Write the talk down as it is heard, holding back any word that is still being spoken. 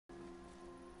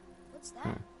What's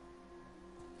that?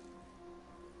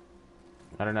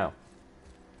 I don't know.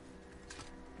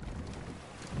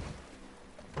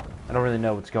 I don't really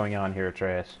know what's going on here,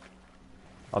 Atreus.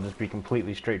 I'll just be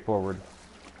completely straightforward.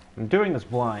 I'm doing this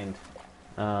blind.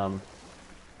 I'm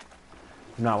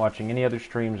not watching any other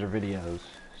streams or videos,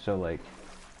 so like...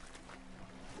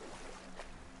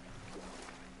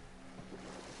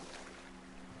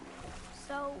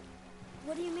 So,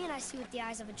 what do you mean I see with the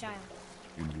eyes of a child?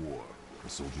 In war, a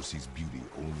soldier sees beauty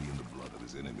only in the blood of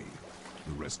his enemy.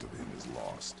 The rest of him is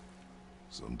lost.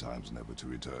 Sometimes never to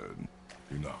return.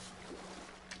 Enough.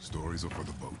 Stories are for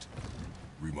the boat.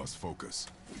 We must focus.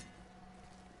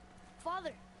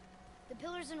 Father, the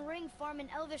pillars and ring form an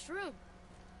elvish rune.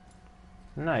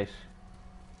 Nice.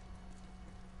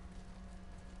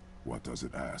 What does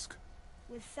it ask?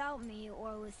 Without me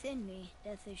or within me,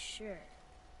 death is sure.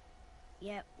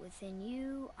 Yet within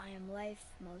you, I am life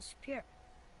most pure.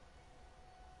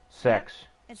 Sex. Yep,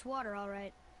 it's water, all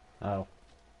right. Oh.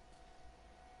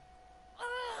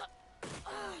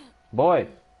 Boy.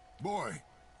 Boy!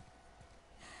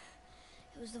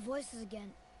 It was the voices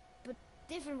again, but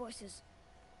different voices.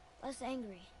 Less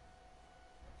angry.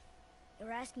 They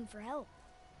were asking for help.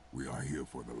 We are here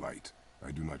for the light.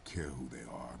 I do not care who they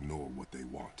are, nor what they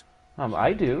want.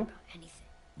 I do. Anything.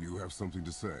 You have something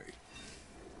to say?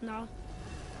 No.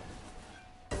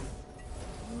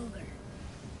 Luger.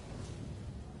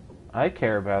 I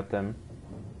care about them.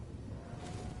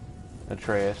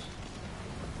 Atreus.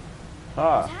 What's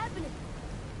Ah, happening?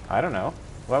 I don't know.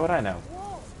 Why would I know?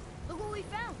 Whoa! Look what we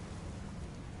found!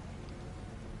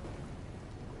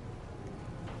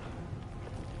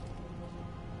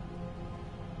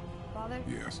 Father?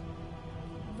 Yes.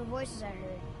 The voices I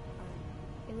heard.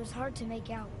 It was hard to make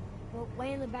out, but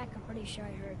way in the back I'm pretty sure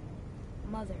I heard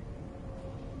Mother.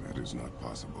 That is not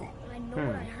possible. I know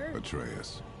what I heard.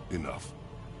 Atreus, enough.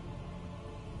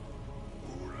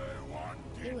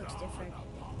 He looks different.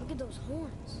 Look at those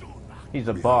horns. He's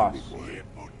a boss.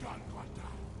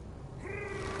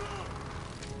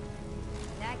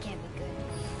 That can't be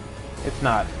good. It's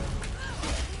not.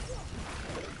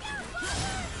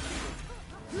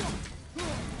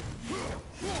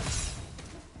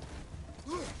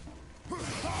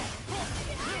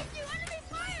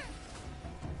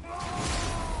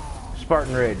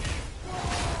 Spartan Rage.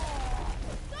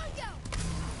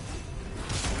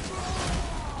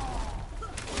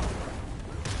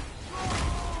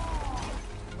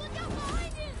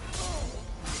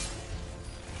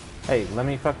 Hey, let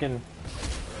me fucking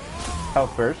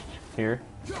health burst here.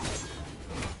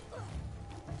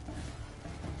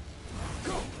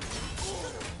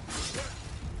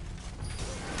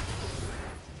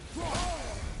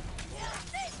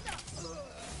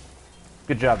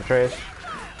 Good job, Atreus.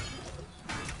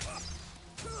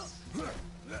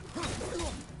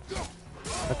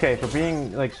 Okay, for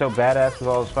being like so badass with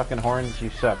all those fucking horns, you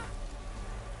suck.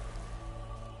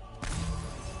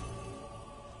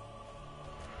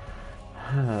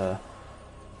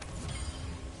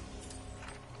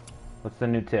 What's the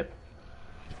new tip?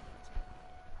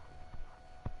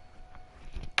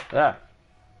 Ah.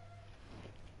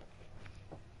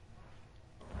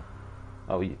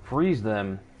 Oh, you freeze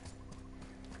them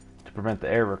to prevent the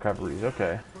air recoveries.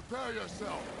 Okay. Prepare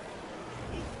yourself.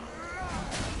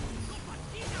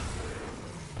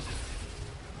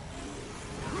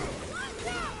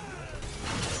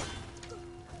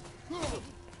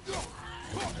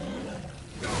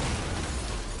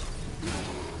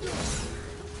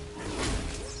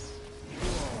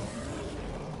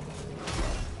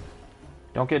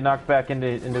 Don't get knocked back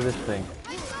into this thing.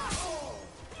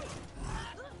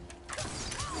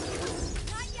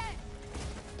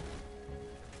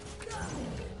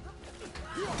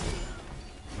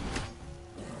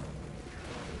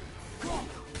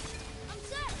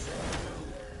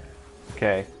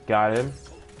 Okay, got him.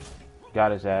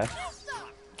 Got his ass.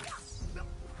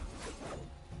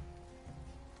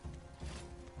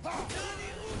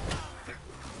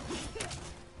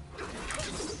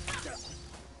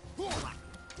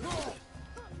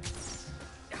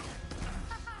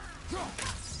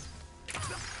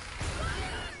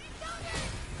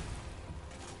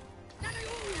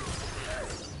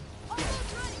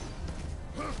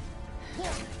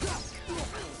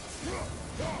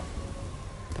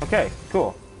 Okay,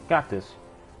 cool. Got this.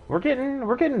 We're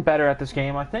getting better at this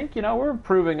game, I think. You know, we're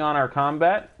improving on our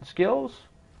combat skills.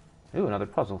 Ooh, another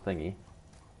puzzle thingy.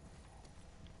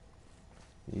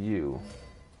 You.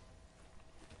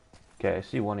 Okay, I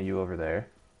see one of you over there.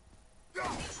 Can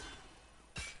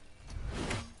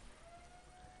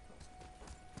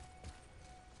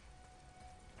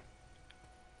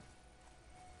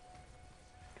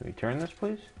we turn this,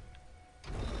 please?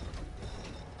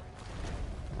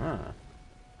 Ah.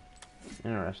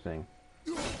 Interesting.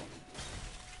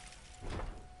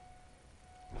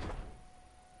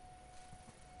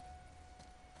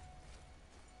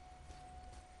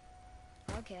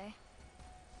 Okay.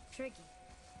 Tricky.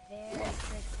 Very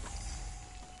tricky.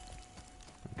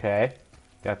 Okay.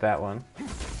 Got that one.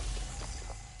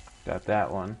 Got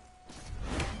that one.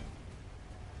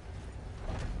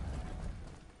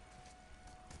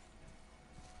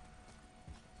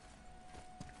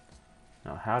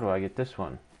 Now, how do I get this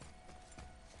one?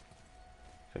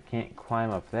 So I can't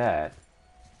climb up that.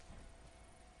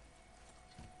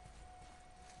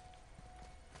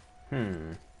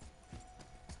 Hmm.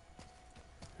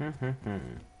 Hmm.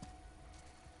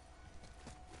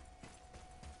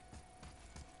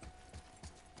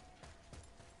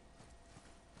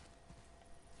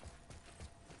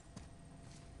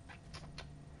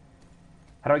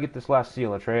 How do I get this last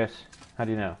seal, Atreus? How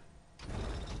do you know?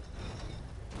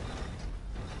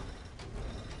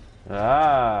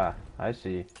 Ah, I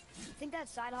see. Think that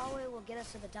side hallway will get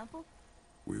us to the temple?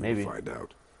 We Maybe. will find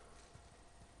out.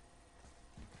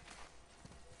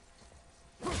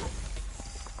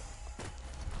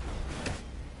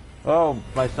 Oh,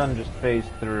 my son just phased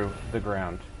through the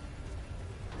ground.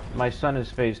 My son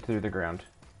is phased through the ground.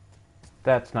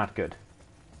 That's not good.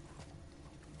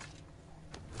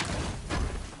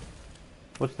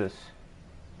 What's this?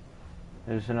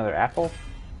 There's another apple?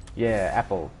 Yeah,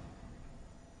 apple.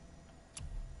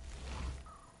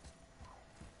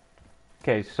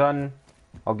 Okay, son,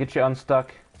 I'll get you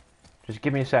unstuck. Just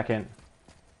give me a second.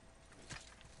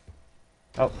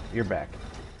 Oh, you're back.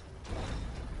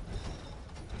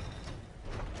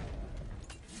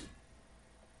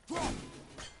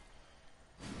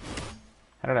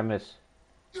 How did I miss?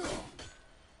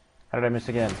 How did I miss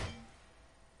again?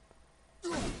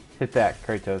 Hit that,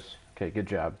 Kratos. Okay, good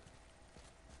job.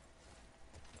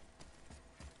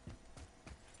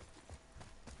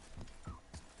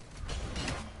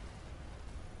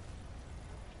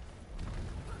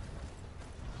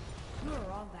 You were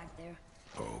wrong back there.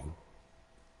 Oh,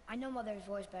 I know Mother's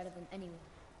voice better than anyone.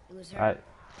 It was her.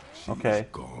 she Okay. is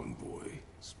gone, boy.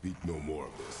 Speak no more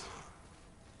of this.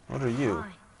 What are you?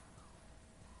 Fine.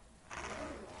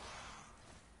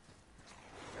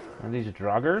 Are these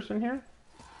Draugrs in here?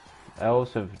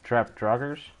 Elves have trapped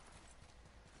Draugrs?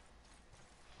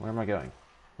 Where am I going?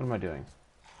 What am I doing?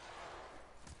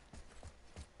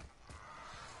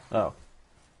 Oh.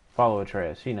 Follow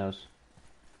Atreus. He knows.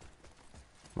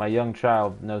 My young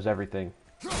child knows everything.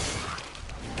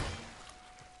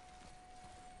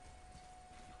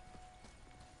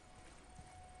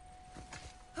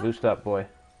 Boost up, boy.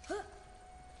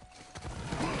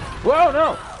 Whoa,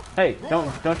 no! Hey,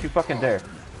 don't you fucking dare.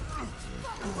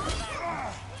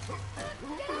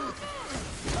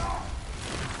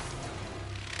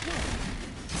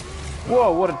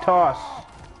 Whoa, what a toss.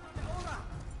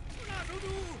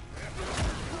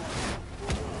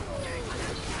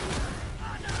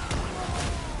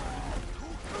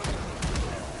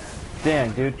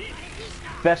 Damn, dude.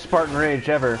 Best Spartan rage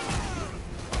ever.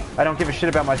 I don't give a shit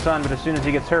about my son, but as soon as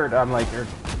he gets hurt, I'm like, or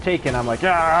taken, I'm like,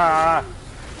 ah!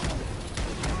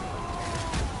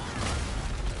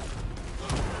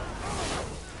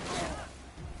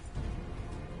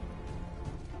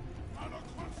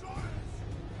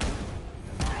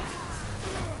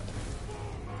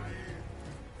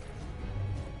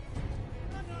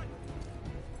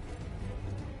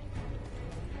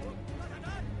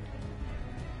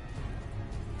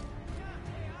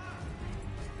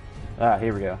 Ah,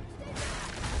 here we go.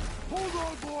 Hold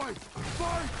on, boy!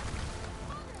 Fight!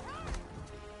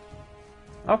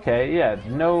 Okay, yeah,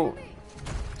 no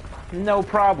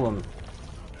problem.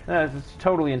 It's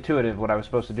totally intuitive what I was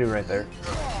supposed to do right there.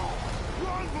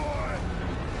 Run, boy!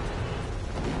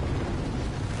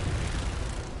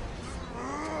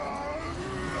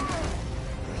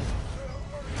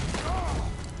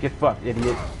 Get fucked,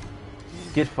 idiot.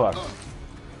 Get fucked.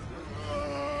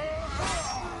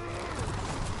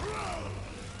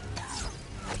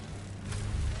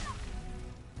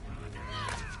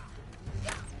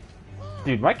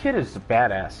 Dude, my kid is a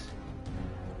badass.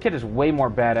 Kid is way more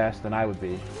badass than I would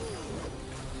be.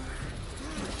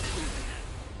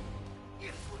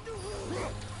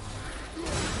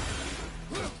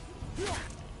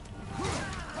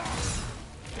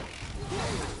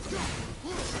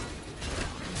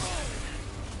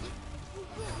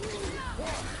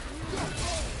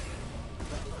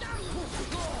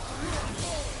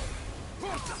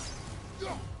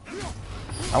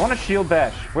 I want a shield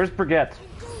bash. Where's Brigitte?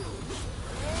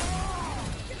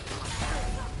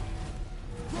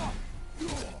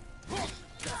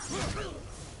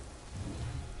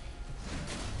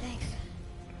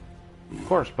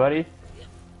 course, buddy.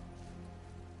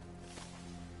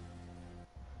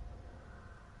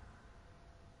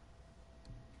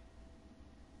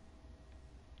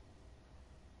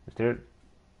 Is there...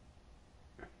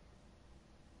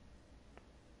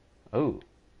 Oh,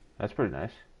 that's pretty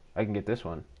nice. I can get this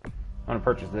one. I'm gonna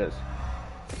purchase this.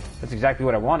 That's exactly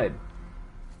what I wanted.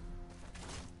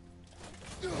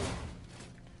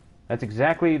 That's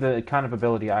exactly the kind of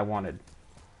ability I wanted.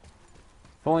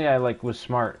 If only I was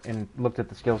smart and looked at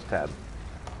the skills tab.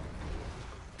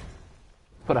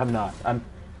 But I'm not. I'm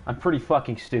pretty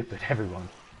fucking stupid, everyone.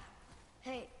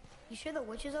 Hey, you sure the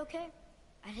witch is okay?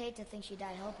 I'd hate to think she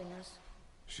died helping us.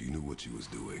 She knew what she was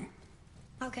doing.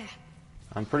 Okay.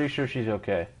 I'm pretty sure she's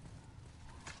okay.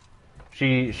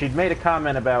 She'd made a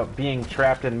comment about being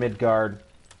trapped in Midgard.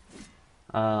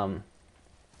 And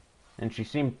she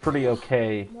seemed pretty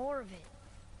okay. More of it.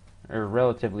 Or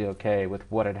relatively okay with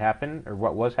what had happened, or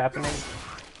what was happening.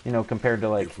 You know, compared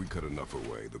to If we cut enough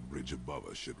away, the bridge above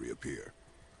us should reappear.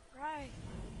 Right.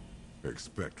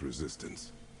 Expect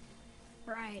resistance.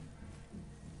 Right.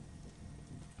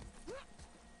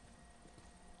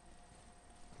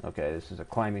 Okay, this is a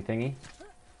climbing thingy.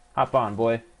 Hop on,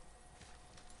 boy.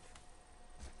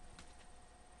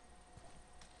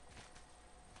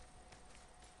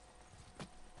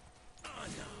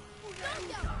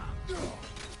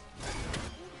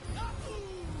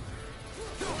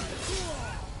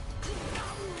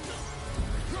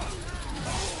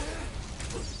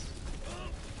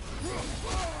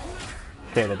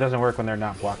 Okay, that doesn't work when they're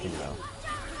not blocking, though.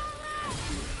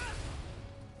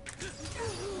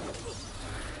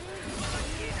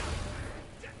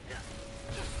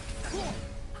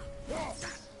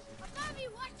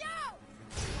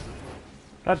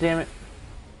 God damn it.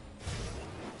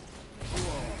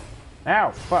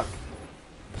 Ow, fuck.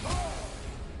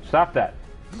 Stop that.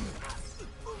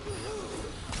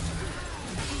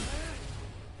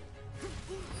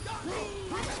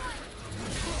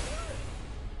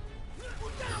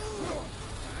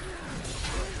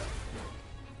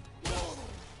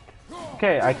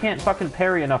 Okay, I can't fucking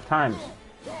parry enough times.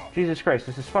 Jesus Christ,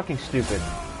 this is fucking stupid.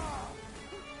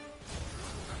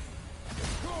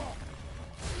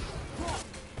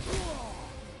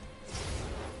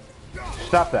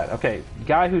 Stop that. Okay,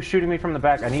 guy who's shooting me from the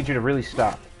back, I need you to really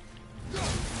stop.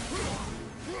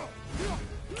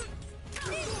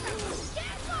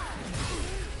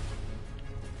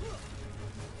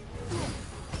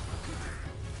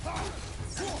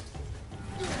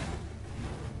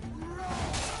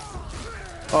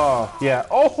 Oh, yeah.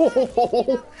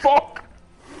 Oh, fuck!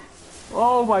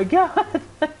 Oh my god!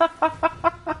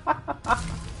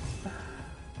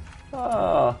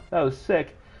 Oh, that was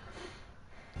sick.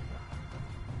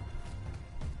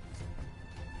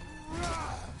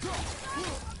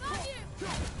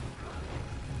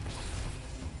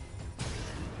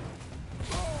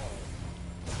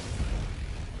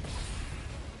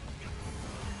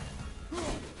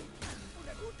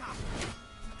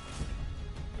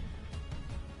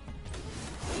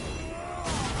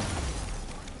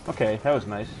 Okay, that was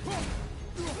nice.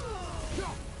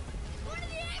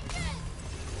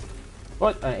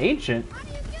 What? An ancient?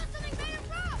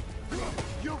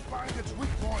 You'll find its weak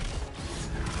point.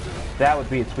 That would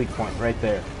be its weak point, right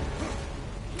there.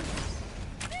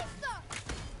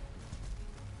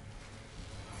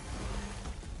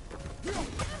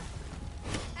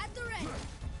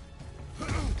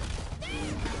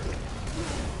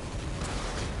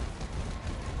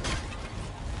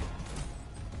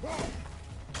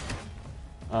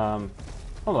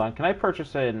 Hold on, can I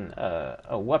purchase a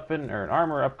weapon or an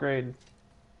armor upgrade?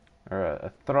 Or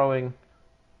a throwing?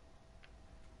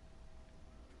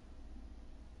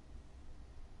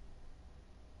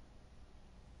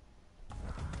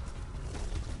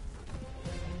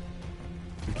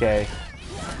 Okay.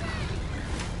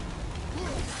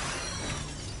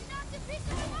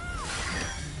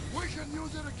 We can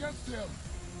use it against him.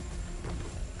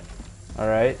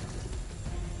 Alright.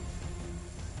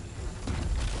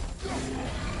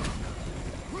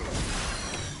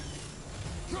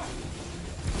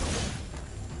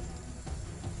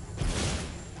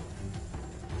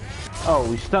 Oh,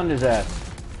 we stunned his ass.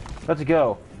 Let's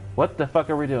go. What the fuck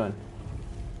are we doing?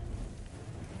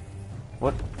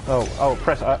 What? Oh,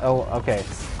 press, oh, okay.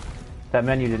 That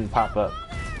menu didn't pop up.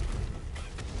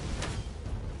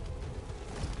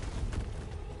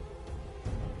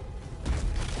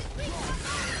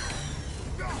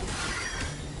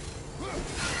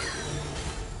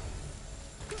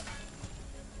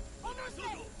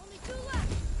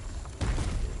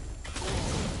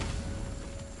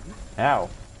 Ow.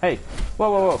 Hey. Whoa,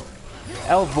 whoa, whoa.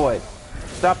 Elf boy.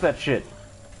 Stop that shit.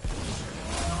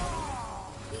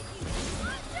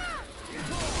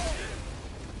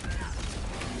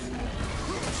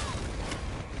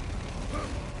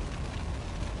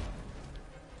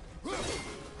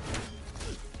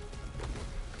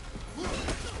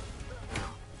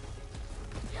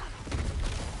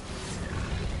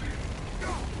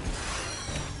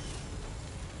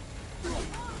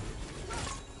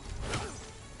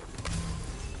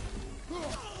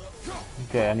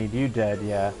 Okay, I need you dead,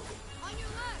 yeah. On your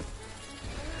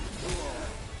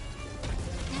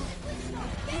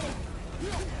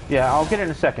left. Yeah, I'll get it in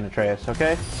a second, Atreus,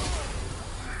 okay?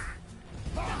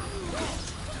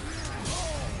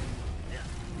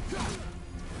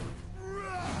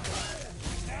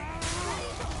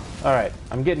 Alright,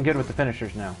 I'm getting good with the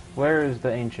finishers now. Where is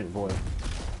the ancient boy?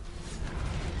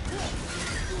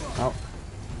 Oh.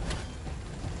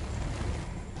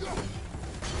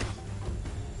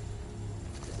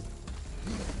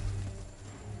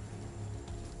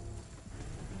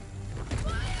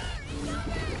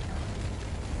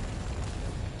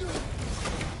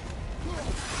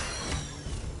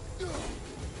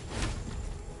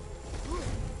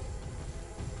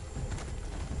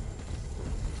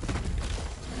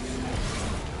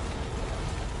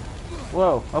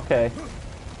 Whoa, okay.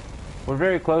 We're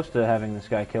very close to having this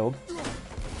guy killed.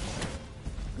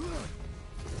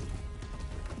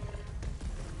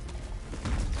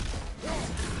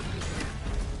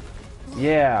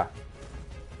 Yeah.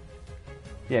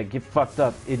 Yeah, get fucked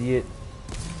up, idiot.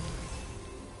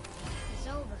 It's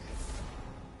over.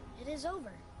 It is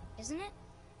over, isn't it?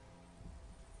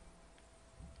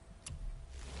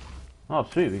 Oh,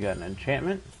 sweet, we got an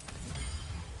enchantment.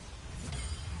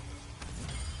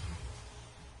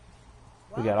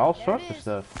 We got all sorts of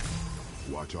stuff.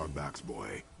 Watch our backs,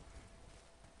 boy.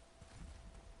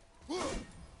 I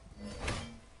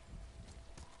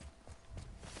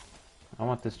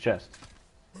want this chest.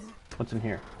 What's in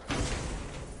here?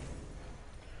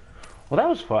 Well, that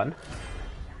was fun.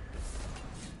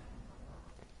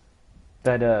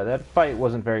 That fight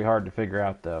wasn't very hard to figure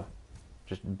out, though.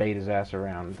 Just bait his ass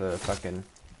around the fucking...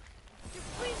 You're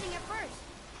freezing at first.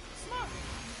 Smart.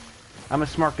 I'm a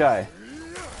smart guy.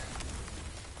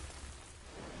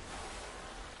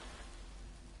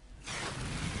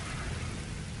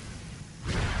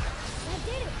 That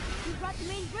did it. You brought the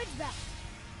main bridge back.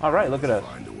 All right, look at us.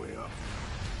 Find a way up.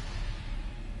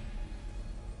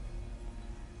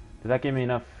 Did that give me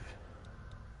enough?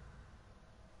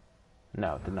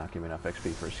 No, it did not give me enough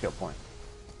XP for a skill point.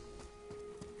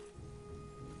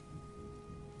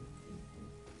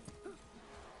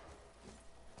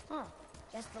 Huh.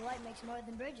 Guess the light makes more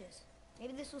than bridges.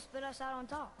 Maybe this will spit us out on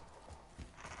top.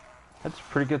 That's a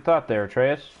pretty good thought there,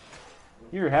 Atreus.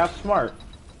 You're half smart.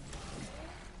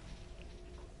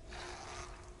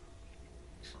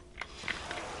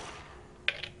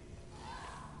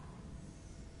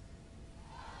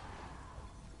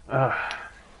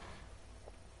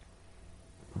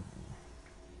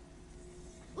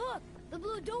 Look! The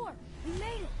blue door! We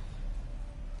made it!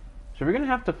 So we're gonna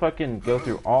have to fucking go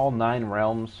through all 9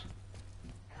 realms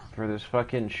for this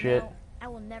fucking shit? No, I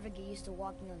will never get used to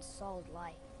walking on solid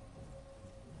light.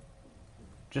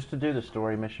 Just to do the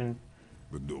story mission?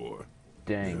 The door.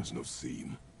 Dang. There's no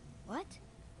seam. What?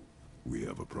 We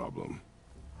have a problem.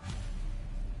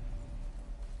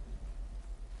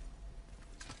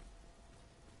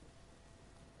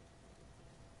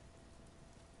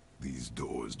 These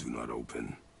doors do not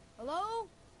open. Hello?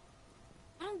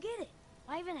 I don't get it.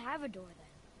 Why even have a door then?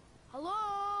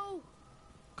 Hello?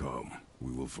 Come,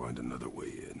 we will find another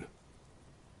way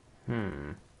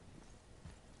in.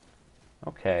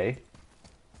 Okay.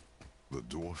 The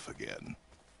dwarf again.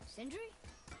 Sindri?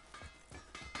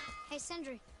 Hey,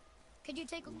 Sindri. Could you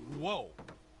take a... Whoa!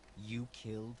 You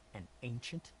killed an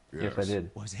ancient? Yes, I did.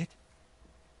 Was it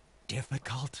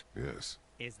difficult? Yes.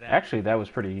 Is that Actually, that was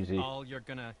pretty easy. all you're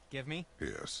gonna give me?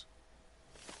 Yes.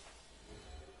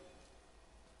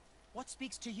 What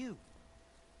speaks to you?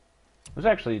 It was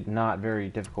actually not very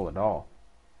difficult at all.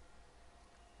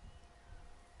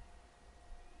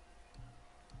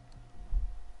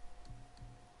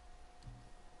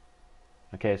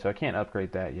 Okay, so I can't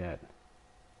upgrade that yet.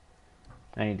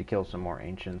 I need to kill some more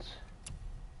ancients.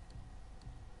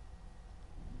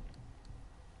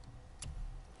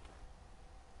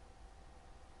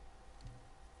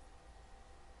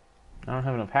 I don't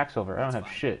have enough hack silver. I don't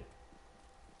have shit.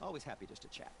 Always happy just to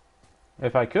chat.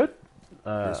 If I could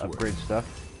This way. upgrade stuff,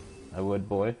 I would,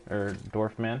 boy. Or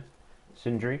dwarf man.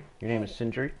 Sindri. Your name is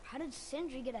Sindri. How did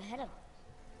Sindri get ahead of us?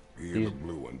 Here, the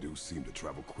blue one do seem to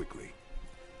travel quickly.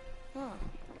 Huh.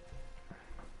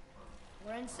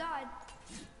 We're inside.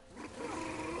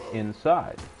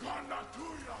 Inside.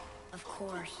 Of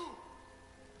course.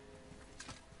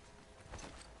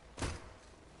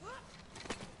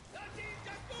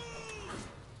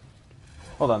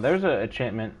 Hold on, there's an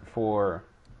enchantment for...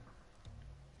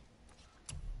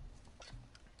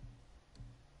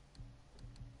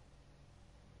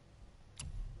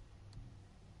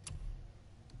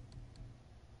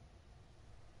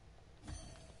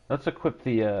 Let's equip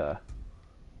the,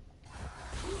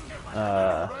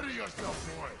 Ready yourself,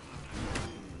 boy.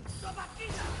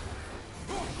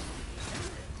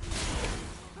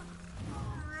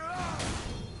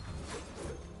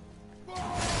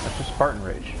 That's just Spartan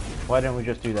Rage. Why didn't we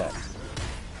just do that?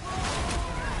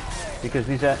 Because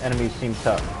these enemies seem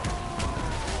tough.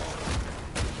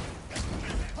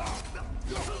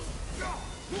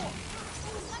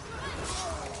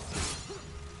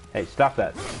 Hey, stop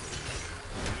that.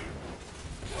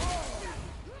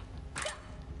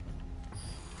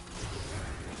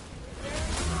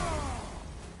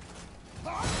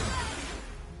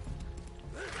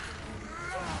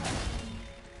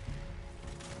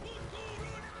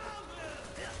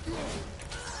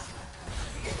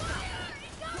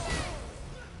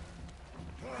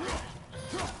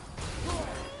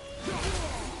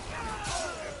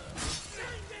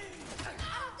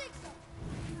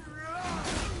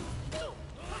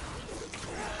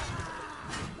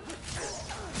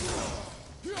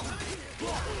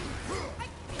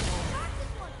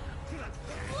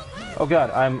 Oh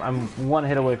god, I'm one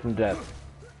hit away from death.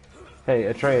 Hey,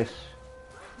 Atreus,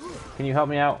 can you help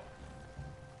me out?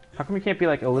 How come you can't be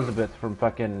like Elizabeth from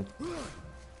fucking...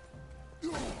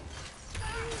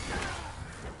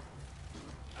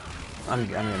 I'm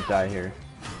gonna die here.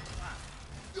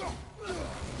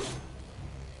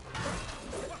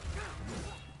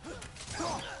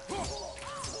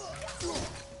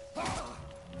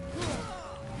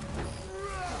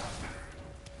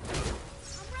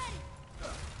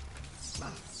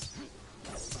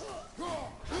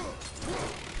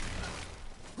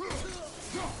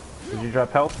 Did you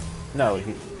drop health? No,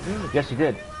 he... Yes, he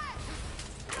did.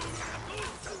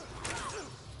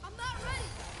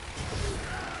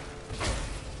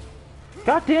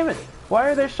 God damn it! Why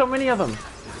are there so many of them?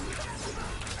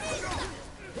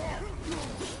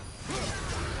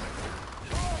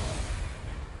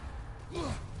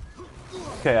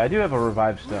 Okay, I do have a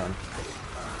revive stone.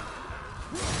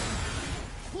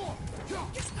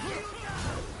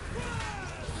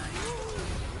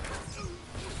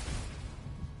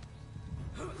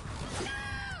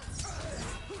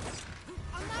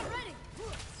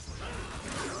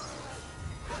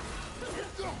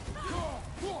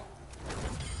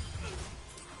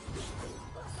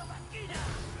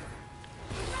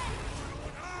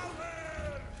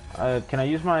 Can I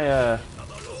use my,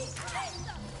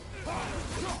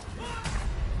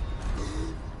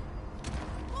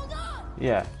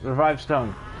 Yeah, revive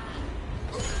stone.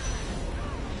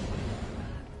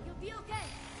 You'll be okay.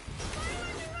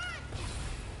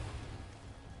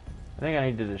 I think I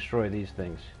need to destroy these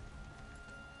things.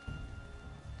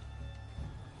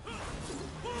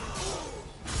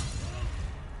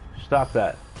 Stop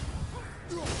that.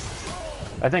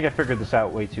 I think I figured this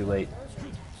out way too late.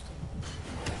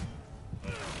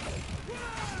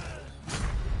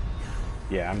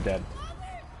 Yeah, I'm dead.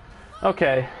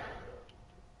 Okay.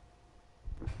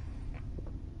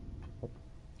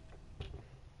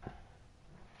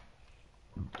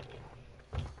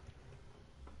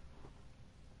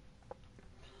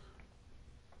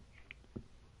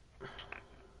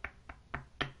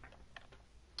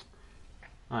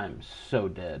 I'm so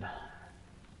dead.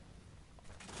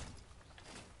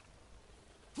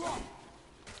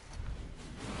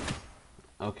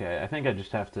 Okay, I think I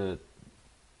just have to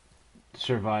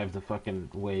survive the fucking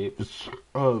waves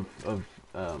of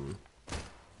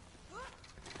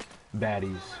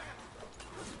baddies.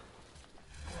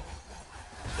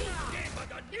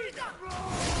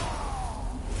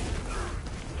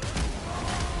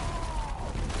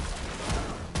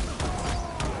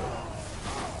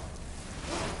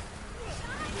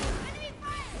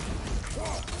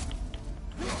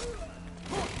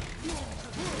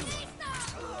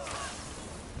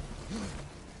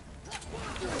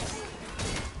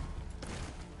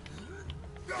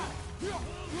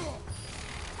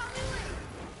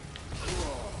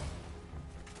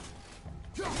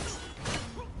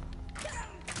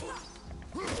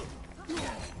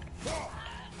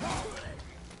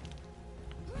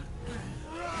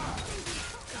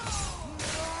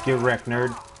 Get wrecked,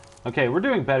 nerd. Okay, we're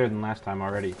doing better than last time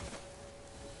already.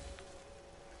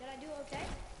 Did I do okay?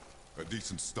 A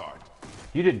decent start.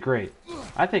 You did great.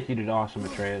 I think you did awesome,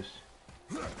 Atreus.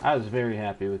 I was very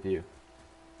happy with you.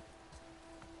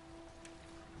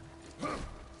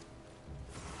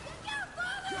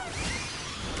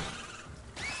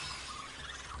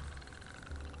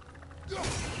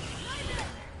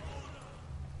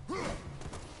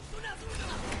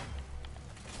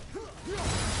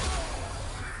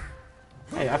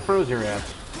 Hey, I froze your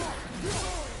ass.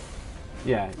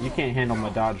 Yeah, you can't handle my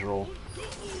dodge roll.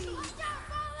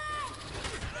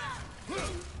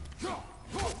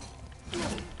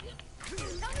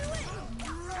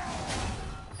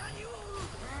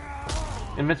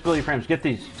 Invincibility frames, get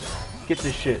these. Get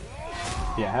this shit.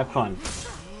 Yeah, have fun.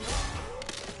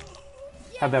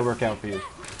 How'd that work out for you?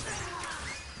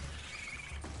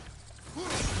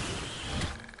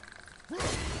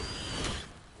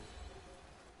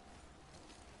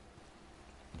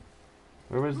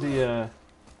 Where was the, I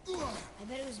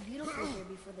bet it was beautiful here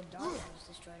before the Dark Elves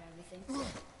destroyed everything.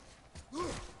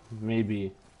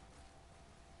 maybe...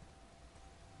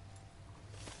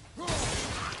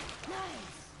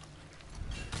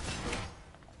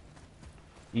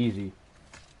 Easy.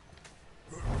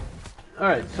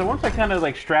 Alright, so once I kind of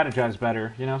like strategize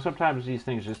better, you know, sometimes these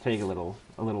things just take a little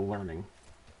learning.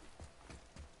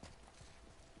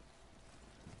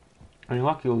 I mean,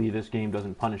 luckily this game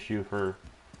doesn't punish you for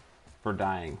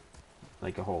dying,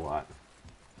 like a whole lot.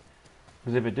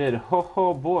 Because if it did,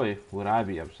 ho boy, would I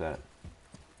be upset.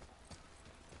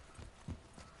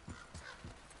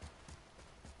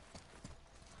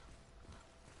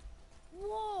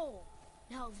 Whoa!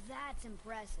 Now that's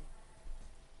impressive.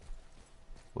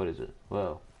 What is it?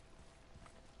 Whoa.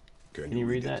 Can You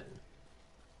read it?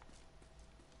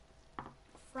 that?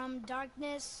 From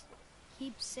darkness,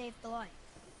 keep safe the light.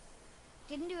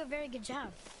 Didn't do a very good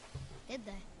job, did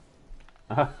they?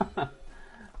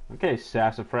 Okay,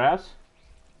 sassafras. Is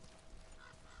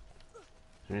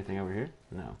there anything over here?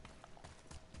 No.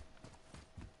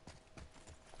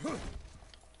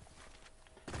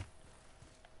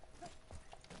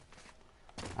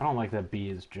 I don't like that B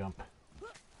is jump.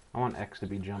 I want X to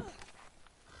be jump.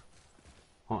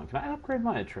 Hold on, can I upgrade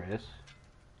my Atreus?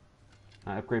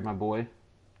 Can I upgrade my boy?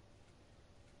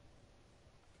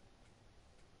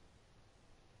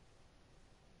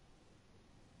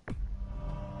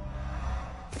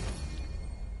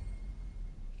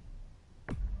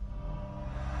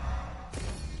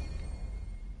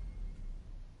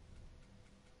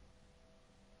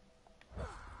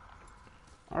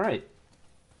 Alright.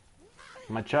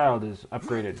 My child is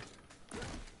upgraded.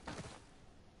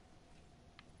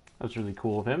 That was really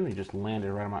cool of him. He just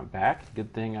landed right on my back.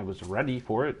 Good thing I was ready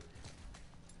for it.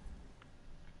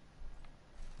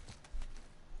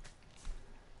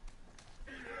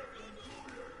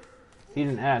 He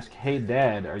didn't ask, hey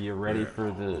Dad, are you ready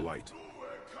for the... light?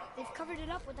 They've covered it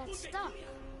up with that stuff.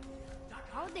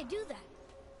 How would they do that?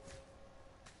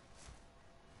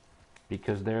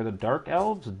 Because they're the Dark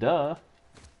Elves? Duh.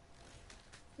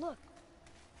 Look,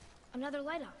 another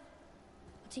light up.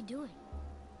 What's he doing?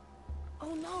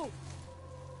 Oh no!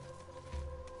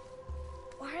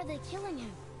 Why are they killing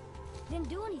him? He didn't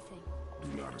do anything. Do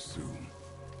not assume.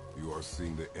 You are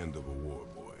seeing the end of a war,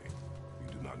 boy.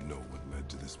 You do not know what led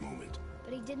to this moment.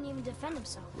 But he didn't even defend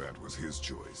himself. That was his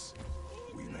choice.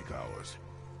 We make ours.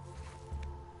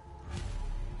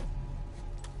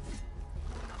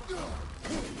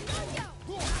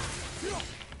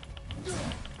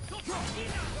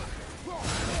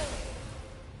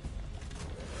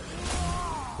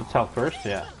 Let's help first,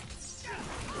 yeah.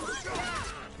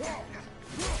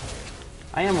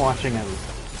 I am watching him.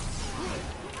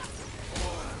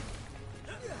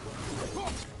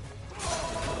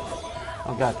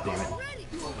 Oh god damn it.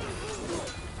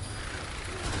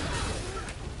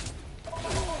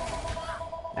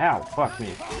 Ow, fuck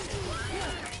me.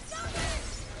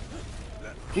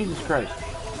 Jesus Christ.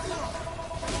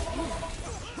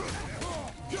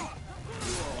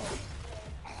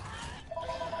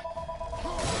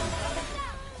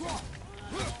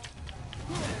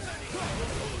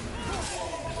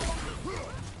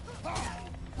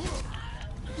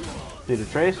 Dude, the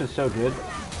trace is so good.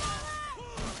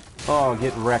 Oh,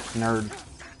 get wrecked, nerd.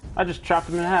 I just chopped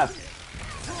him in half.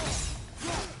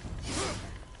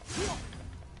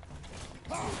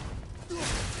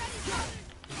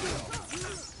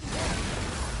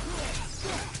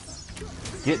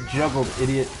 Get juggled,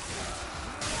 idiot.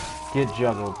 Get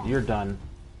juggled. You're done.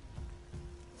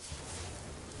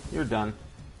 You're done.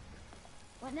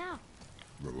 What now?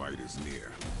 The light is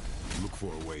near. Look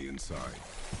for a way inside.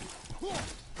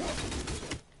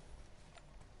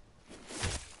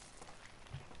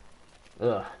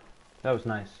 Ugh. That was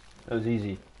nice. That was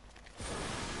easy.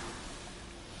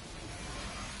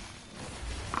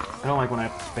 I don't like when I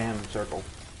have to spam the circle.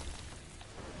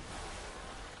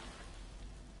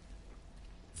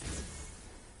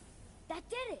 That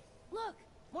did it! Look!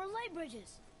 More light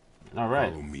bridges!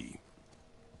 Alright. Follow me.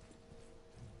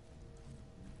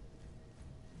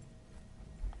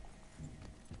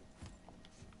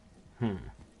 Hmm.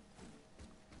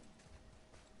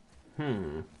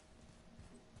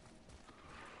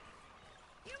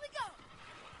 Here we go!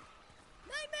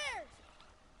 Nightmares!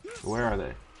 Where are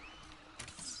they?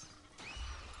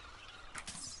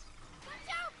 Watch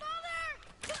out, Father!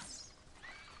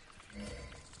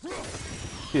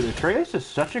 Dude, Atreus is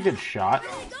such a good shot.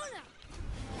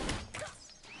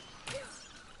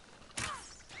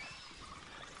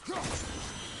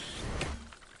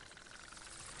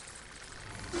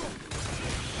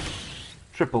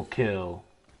 Triple kill.